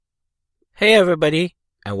Hey everybody,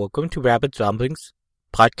 and welcome to Rabbit Zomblings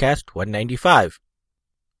Podcast 195.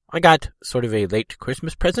 I got sort of a late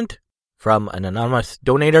Christmas present from an anonymous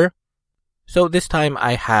donator. So this time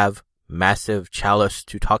I have Massive Chalice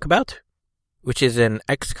to talk about, which is an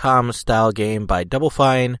XCOM style game by Double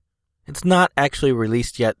Fine. It's not actually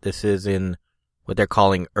released yet. This is in what they're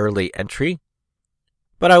calling early entry.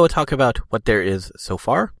 But I will talk about what there is so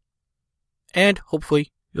far, and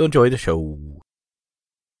hopefully you'll enjoy the show.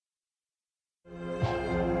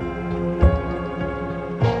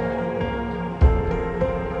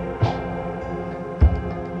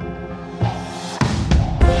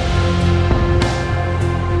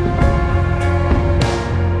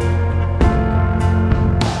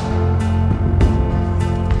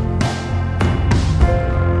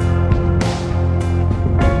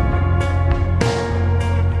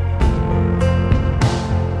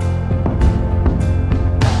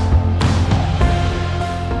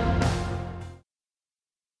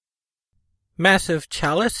 Massive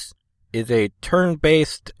Chalice is a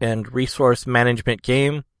turn-based and resource management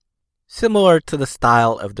game similar to the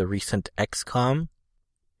style of the recent XCOM.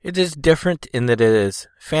 It is different in that it is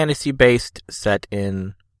fantasy-based, set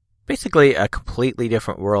in basically a completely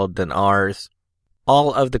different world than ours.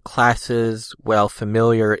 All of the classes, while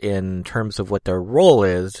familiar in terms of what their role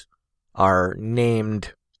is, are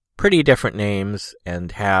named pretty different names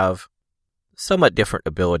and have somewhat different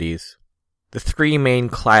abilities. The three main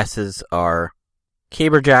classes are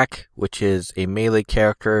Caberjack, which is a melee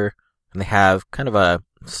character, and they have kind of a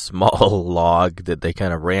small log that they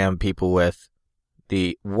kind of ram people with.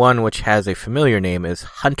 The one which has a familiar name is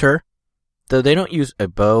Hunter. Though they don't use a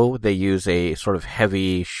bow, they use a sort of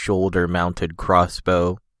heavy shoulder-mounted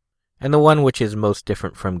crossbow. And the one which is most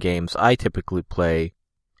different from games I typically play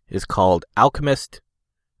is called Alchemist.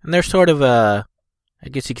 And they're sort of a, I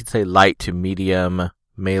guess you could say, light to medium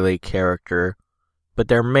melee character, but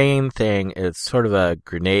their main thing is sort of a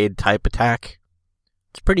grenade type attack.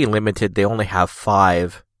 It's pretty limited, they only have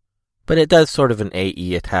 5, but it does sort of an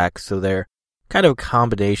AE attack, so they're kind of a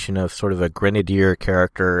combination of sort of a grenadier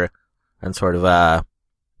character and sort of a,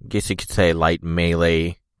 I guess you could say, light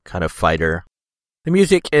melee kind of fighter. The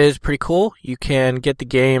music is pretty cool. You can get the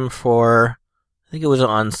game for, I think it was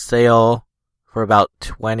on sale for about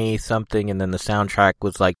 20 something, and then the soundtrack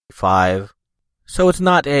was like 5. So it's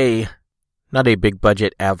not a big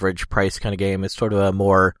budget, average price kind of game. It's sort of a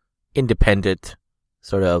more independent,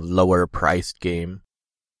 sort of lower priced game.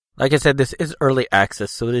 Like I said, this is early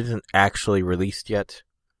access, so it isn't actually released yet.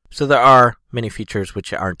 So there are many features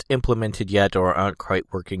which aren't implemented yet or aren't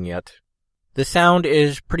quite working yet. The sound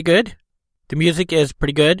is pretty good. The music is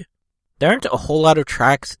pretty good. There aren't a whole lot of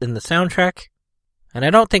tracks in the soundtrack, and I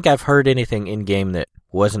don't think I've heard anything in-game that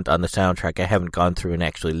wasn't on the soundtrack. I haven't gone through and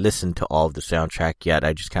actually listened to all of the soundtrack yet.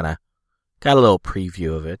 I just kind of got a little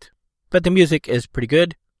preview of it. But the music is pretty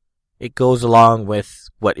good. It goes along with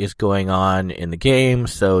what is going on in the game,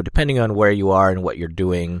 so depending on where you are and what you're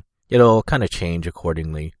doing, it'll kind of change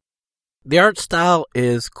accordingly. The art style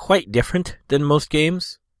is quite different than most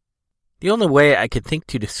games. The only way I could think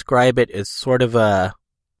to describe it is sort of a,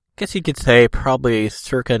 I guess you could say probably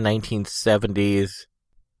circa 1970s.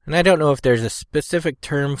 And I don't know if there's a specific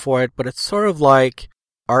term for it, but it's sort of like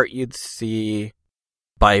art you'd see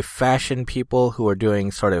by fashion people who are doing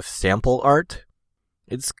sort of sample art.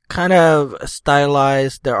 It's kind of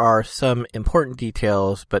stylized. There are some important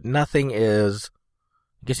details, but nothing is,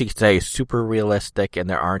 I guess you could say, super realistic, and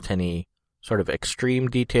there aren't any sort of extreme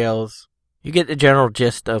details. You get the general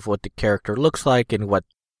gist of what the character looks like and what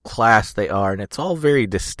class they are, and it's all very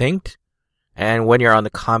distinct. And when you're on the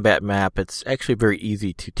combat map, it's actually very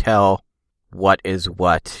easy to tell what is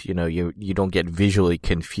what. You know, you don't get visually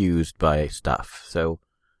confused by stuff. So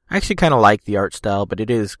I actually kind of like the art style, but it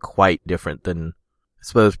is quite different than, I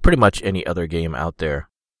suppose, pretty much any other game out there.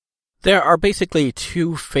 There are basically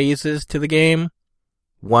 2 phases to the game.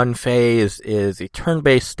 One phase is a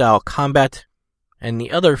turn-based style combat, and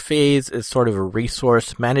the other phase is sort of a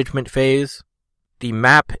resource management phase. The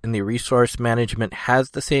map in the resource management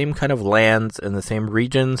has the same kind of lands and the same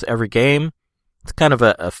regions every game. It's kind of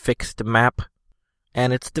a fixed map,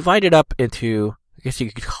 and it's divided up into, I guess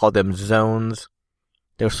you could call them zones.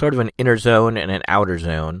 There's sort of an inner zone and an outer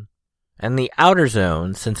zone. And the outer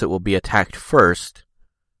zone, since it will be attacked first,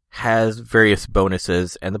 has various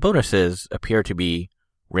bonuses, and the bonuses appear to be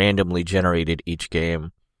randomly generated each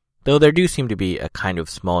game, though there do seem to be a kind of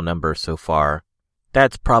small number so far.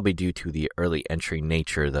 That's probably due to the early entry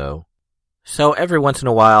nature, though. So every once in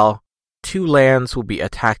a while, 2 lands will be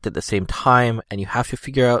attacked at the same time, and you have to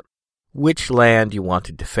figure out which land you want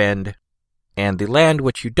to defend. And the land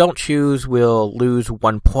which you don't choose will lose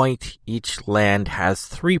 1 point. Each land has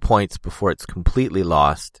 3 points before it's completely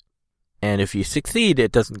lost. And if you succeed,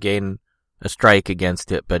 it doesn't gain a strike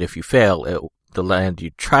against it, but if you fail, the land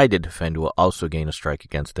you tried to defend will also gain a strike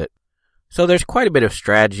against it. So there's quite a bit of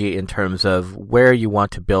strategy in terms of where you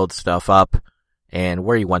want to build stuff up and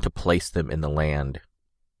where you want to place them in the land.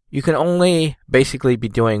 You can only basically be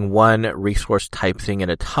doing one resource type thing at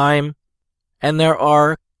a time, and there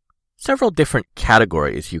are several different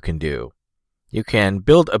categories you can do. You can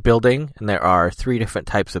build a building, and there are 3 different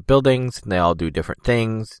types of buildings, and they all do different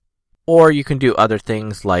things. Or you can do other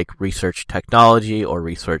things like research technology or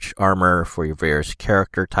research armor for your various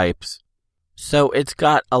character types. So it's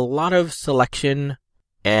got a lot of selection,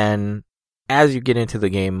 and as you get into the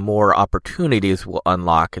game, more opportunities will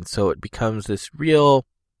unlock, and so it becomes this real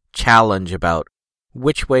challenge about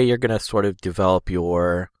which way you're going to sort of develop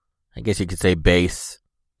your, I guess you could say, base,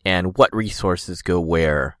 and what resources go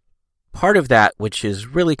where. Part of that, which is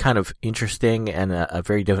really kind of interesting and a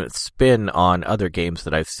very different spin on other games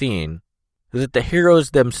that I've seen, is that the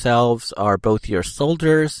heroes themselves are both your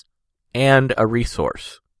soldiers and a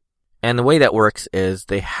resource. And the way that works is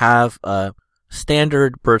they have a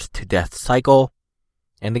standard birth-to-death cycle,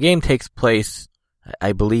 and the game takes place,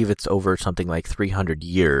 I believe it's over something like 300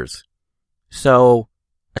 years. So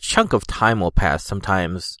a chunk of time will pass,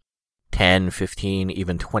 sometimes 10, 15,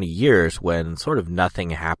 even 20 years when sort of nothing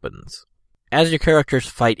happens. As your characters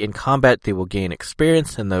fight in combat, they will gain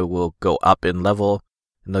experience and they will go up in level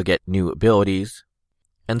and they'll get new abilities.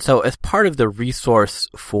 And so as part of the resource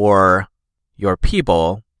for your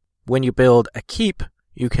people, when you build a keep,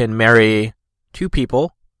 you can marry 2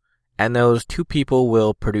 people, and those 2 people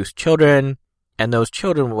will produce children, and those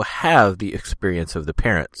children will have the experience of the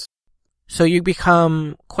parents. So you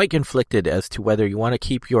become quite conflicted as to whether you want to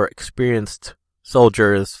keep your experienced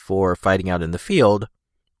soldiers for fighting out in the field,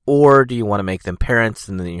 or do you want to make them parents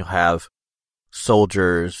and then you'll have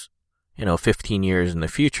soldiers, 15 years in the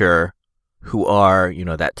future who are,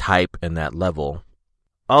 that type and that level.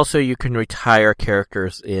 Also, you can retire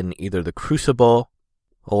characters in either the Crucible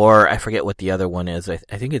or I forget what the other one is. I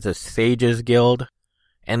think it's a Sage's Guild.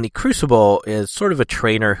 And the Crucible is sort of a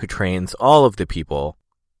trainer who trains all of the people.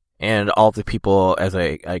 And all of the people, as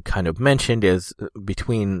I kind of mentioned, is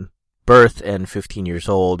between birth and 15 years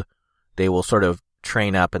old. They will sort of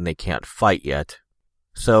train up and they can't fight yet.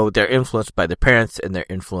 So they're influenced by their parents and they're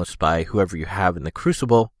influenced by whoever you have in the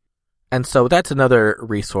Crucible. And so that's another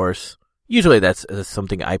resource. Usually that's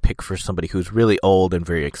something I pick for somebody who's really old and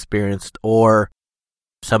very experienced, or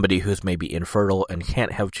somebody who's maybe infertile and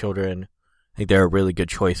can't have children. I think they're a really good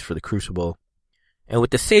choice for the Crucible. And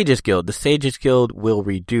with the Sage's Guild will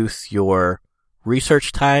reduce your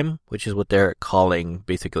research time, which is what they're calling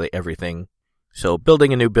basically everything. So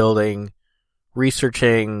building a new building,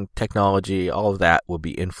 researching technology, all of that will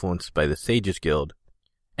be influenced by the Sage's Guild.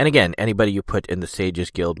 And again, anybody you put in the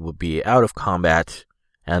Sage's Guild will be out of combat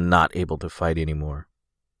and not able to fight anymore.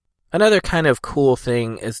 Another kind of cool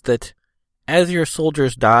thing is that as your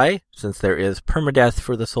soldiers die, since there is permadeath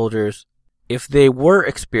for the soldiers, if they were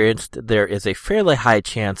experienced, there is a fairly high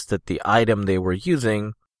chance that the item they were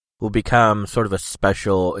using will become sort of a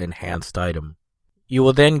special enhanced item. You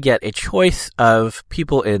will then get a choice of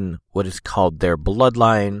people in what is called their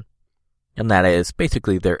bloodline, and that is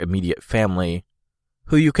basically their immediate family,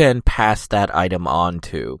 who you can pass that item on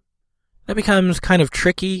to. That becomes kind of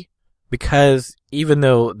tricky, because even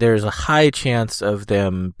though there's a high chance of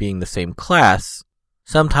them being the same class,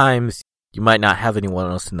 sometimes you might not have anyone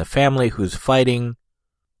else in the family who's fighting,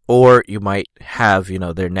 or you might have,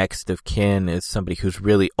 their next of kin is somebody who's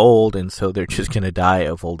really old, and so they're just going to die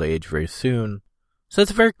of old age very soon. So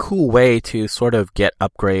it's a very cool way to sort of get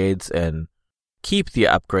upgrades and keep the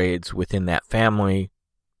upgrades within that family.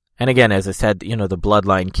 And again, as I said, the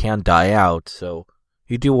bloodline can die out, so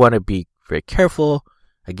you do want to be very careful.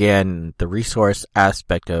 Again, the resource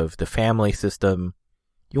aspect of the family system,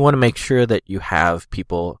 you want to make sure that you have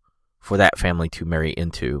people for that family to marry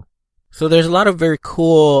into. So there's a lot of very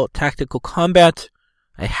cool tactical combat.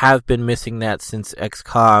 I have been missing that since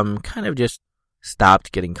XCOM kind of just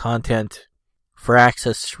stopped getting content.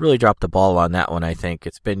 Firaxis really dropped the ball on that one, I think.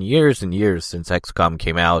 It's been years and years since XCOM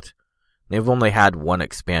came out. They've only had one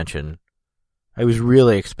expansion. I was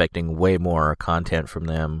really expecting way more content from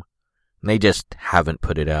them, and they just haven't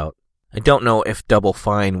put it out. I don't know if Double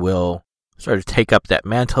Fine will sort of take up that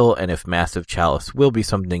mantle, and if Massive Chalice will be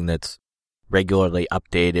something that's regularly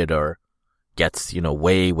updated or gets,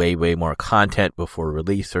 way more content before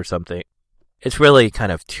release or something. It's really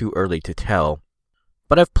kind of too early to tell.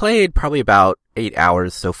 But I've played probably about 8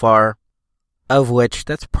 hours so far. of which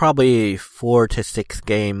that's probably 4 to 6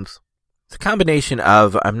 games. It's a combination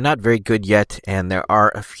of I'm not very good yet, and there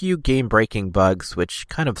are a few game-breaking bugs which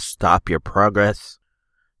kind of stop your progress.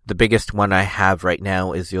 The biggest one I have right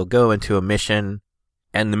now is you'll go into a mission,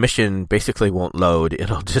 and the mission basically won't load.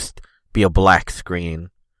 It'll just be a black screen.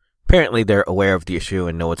 Apparently they're aware of the issue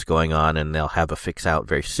and know what's going on, and they'll have a fix out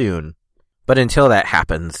very soon. But until that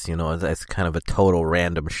happens, that's kind of a total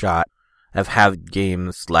random shot. I've had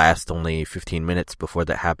games last only 15 minutes before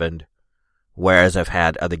that happened, whereas I've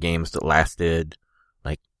had other games that lasted,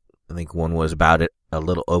 I think one was about a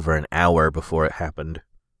little over an hour before it happened.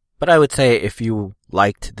 But I would say if you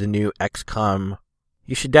liked the new XCOM,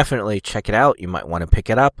 you should definitely check it out. You might want to pick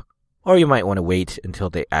it up, or you might want to wait until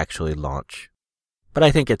they actually launch. But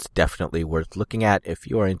I think it's definitely worth looking at if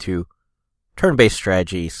you are into turn-based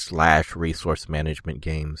strategy / resource management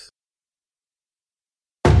games.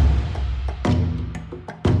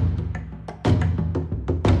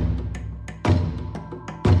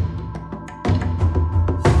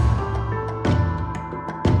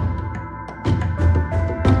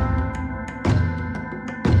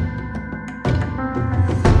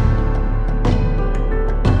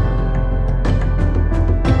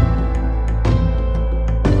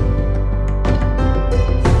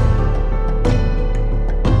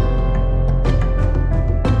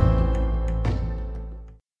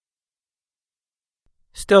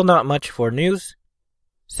 Still not much for news.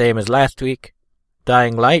 Same as last week.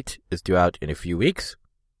 Dying Light is due out in a few weeks.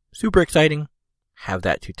 Super exciting. Have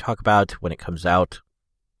that to talk about when it comes out.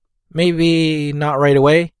 Maybe not right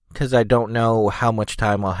away, because I don't know how much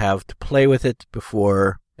time I'll have to play with it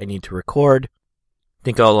before I need to record. I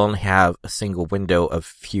think I'll only have a single window of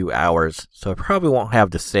few hours, so I probably won't have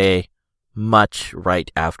to say much right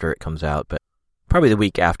after it comes out, but probably the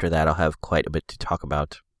week after that I'll have quite a bit to talk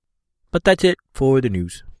about. But that's it for the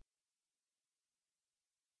news.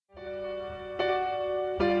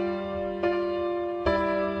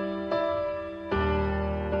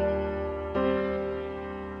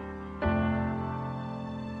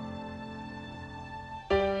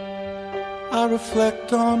 I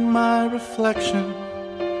reflect on my reflection,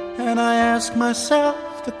 and I ask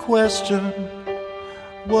myself the question,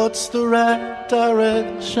 what's the right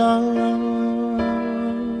direction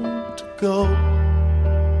to go?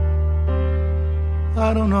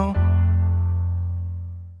 I don't know.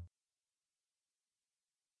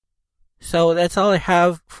 So that's all I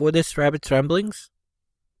have for this Rabbit's Ramblings.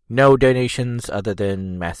 No donations other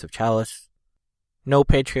than Massive Chalice. No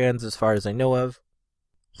Patreons as far as I know of.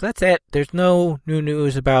 So that's it. There's no new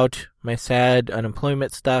news about my sad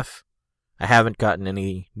unemployment stuff. I haven't gotten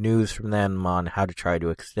any news from them on how to try to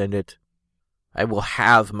extend it. I will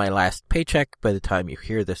have my last paycheck by the time you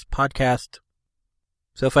hear this podcast.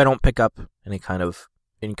 So if I don't pick up any kind of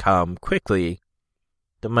income quickly,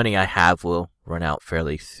 the money I have will run out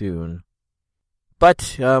fairly soon.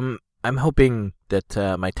 But I'm hoping that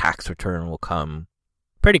my tax return will come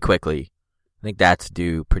pretty quickly. I think that's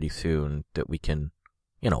due pretty soon, that we can,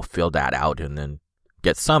 fill that out and then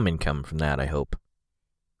get some income from that, I hope.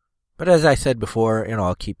 But as I said before,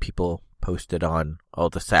 I'll keep people posted on all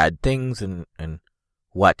the sad things and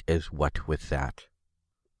what is what with that.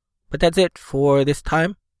 But that's it for this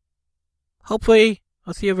time. Hopefully,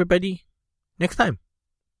 I'll see everybody next time.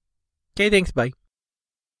 Okay, thanks, bye.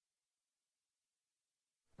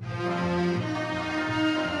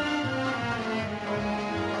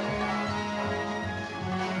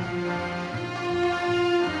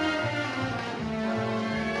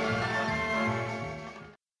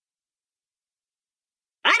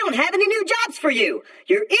 I don't have any new jobs for you.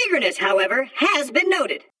 Your eagerness, however, has been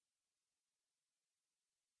noted.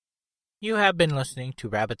 You have been listening to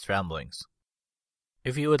Rabbit's Ramblings.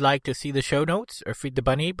 If you would like to see the show notes or feed the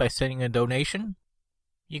bunny by sending a donation,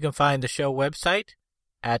 you can find the show website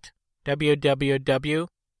at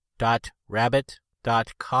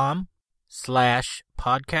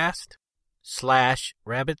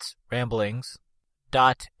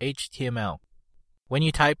When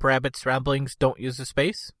you type Rabbit's Ramblings, don't use a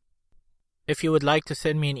space. If you would like to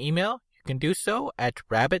send me an email, you can do so at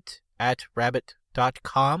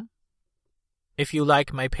rabbit@rabbit.com. If you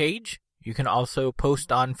like my page, you can also post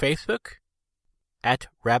on Facebook at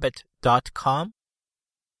rabbit.com.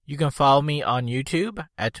 You can follow me on YouTube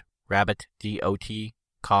at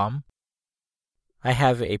rabbitdot.com. I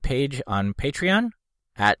have a page on Patreon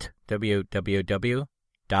at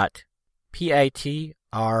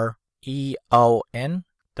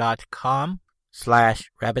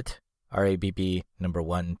www.patreon.com/rabbit,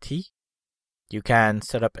 RABB1T. You can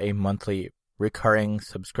set up a monthly recurring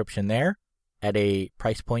subscription there at a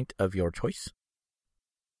price point of your choice.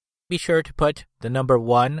 Be sure to put the number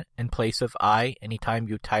 1 in place of I anytime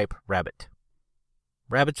you type rabbit.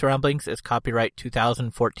 Rabbit's Ramblings is copyright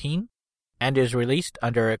 2014 and is released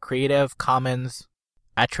under a Creative Commons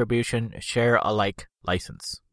Attribution Share Alike license.